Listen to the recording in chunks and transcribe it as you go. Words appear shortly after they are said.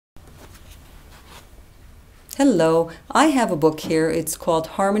Hello, I have a book here. It's called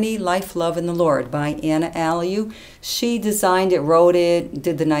Harmony, Life, Love, and the Lord by Aliou. She designed it, wrote it,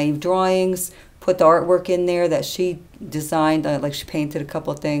 did the naive drawings, put the artwork in there that she designed, like she painted a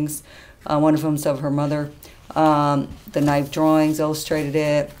couple of things. One of them's of her mother. The naive drawings, illustrated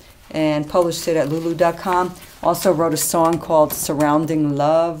it, and published it at lulu.com. Also wrote a song called Surrounding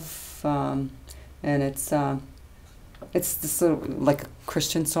Love, and it's this like a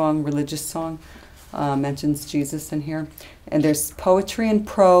Christian song, religious song. Mentions Jesus in here. And there's poetry and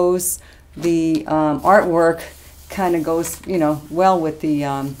prose. The artwork kind of goes, well with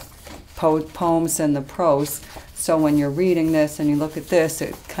the poems and the prose. So when you're reading this and you look at this,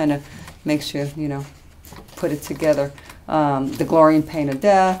 it kind of makes you, put it together. The glory and pain of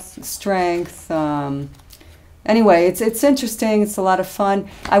death, strength. Anyway, it's interesting. It's a lot of fun.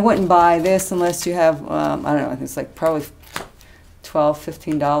 I wouldn't buy this unless you have, I don't know, it's like probably $12,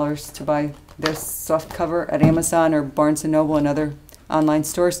 $15 to buy this soft cover at Amazon or Barnes & Noble and other online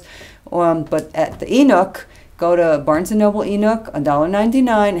stores. But at the ENook, go to Barnes & Noble ENook,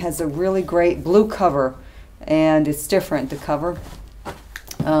 $1.99. It has a really great blue cover, and it's different, the cover.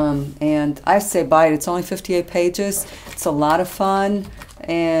 And I say buy it. It's only 58 pages. It's a lot of fun,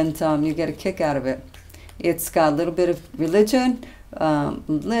 and you get a kick out of it. It's got a little bit of religion,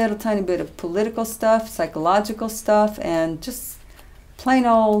 little tiny bit of political stuff, psychological stuff, and just plain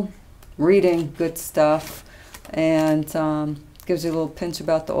old reading good stuff, and gives you a little pinch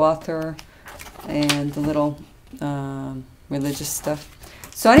about the author and the little religious stuff.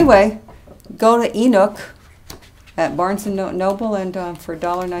 So anyway, go to ENook at Barnes & Noble, and for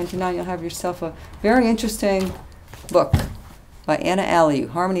 $1.99 you'll have yourself a very interesting book by Aliou,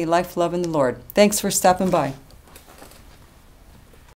 Harmony, Life, Love, and the Lord. Thanks for stopping by.